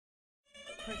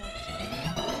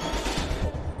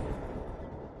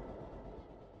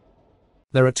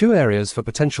There are two areas for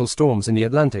potential storms in the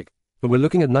Atlantic, but we're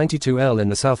looking at 92L in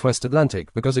the southwest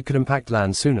Atlantic because it could impact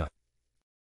land sooner.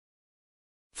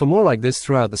 For more like this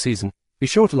throughout the season, be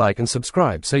sure to like and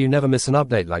subscribe so you never miss an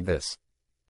update like this.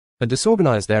 A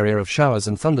disorganized area of showers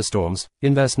and thunderstorms,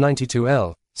 Invest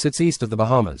 92L, sits east of the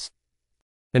Bahamas.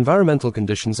 Environmental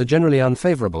conditions are generally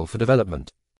unfavorable for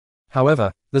development.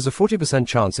 However, there's a 40%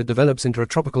 chance it develops into a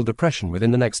tropical depression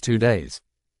within the next 2 days,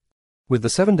 with the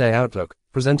 7-day outlook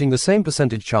presenting the same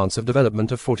percentage chance of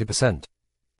development of 40%.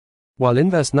 While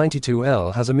Invest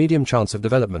 92L has a medium chance of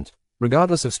development,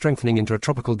 regardless of strengthening into a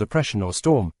tropical depression or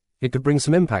storm, it could bring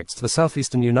some impacts to the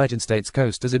southeastern United States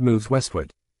coast as it moves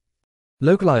westward.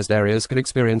 Localized areas could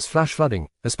experience flash flooding,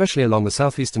 especially along the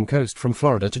southeastern coast from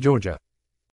Florida to Georgia.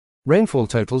 Rainfall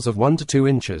totals of 1 to 2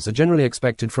 inches are generally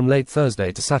expected from late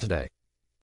Thursday to Saturday.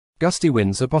 Gusty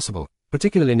winds are possible,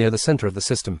 particularly near the center of the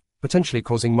system, potentially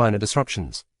causing minor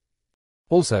disruptions.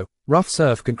 Also, rough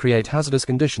surf could create hazardous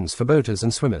conditions for boaters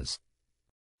and swimmers.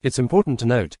 It's important to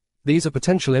note, these are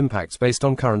potential impacts based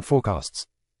on current forecasts.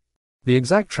 The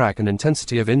exact track and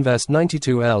intensity of Invest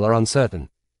 92L are uncertain.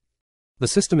 The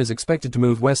system is expected to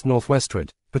move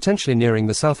west-northwestward, potentially nearing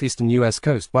the southeastern U.S.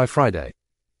 coast by Friday.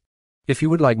 If you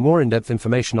would like more in-depth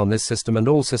information on this system and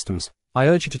all systems, I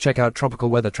urge you to check out Tropical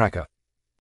Weather Tracker.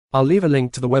 I'll leave a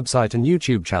link to the website and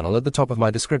YouTube channel at the top of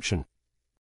my description.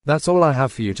 That's all I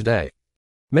have for you today.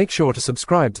 Make sure to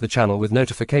subscribe to the channel with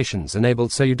notifications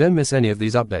enabled so you don't miss any of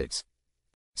these updates.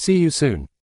 See you soon.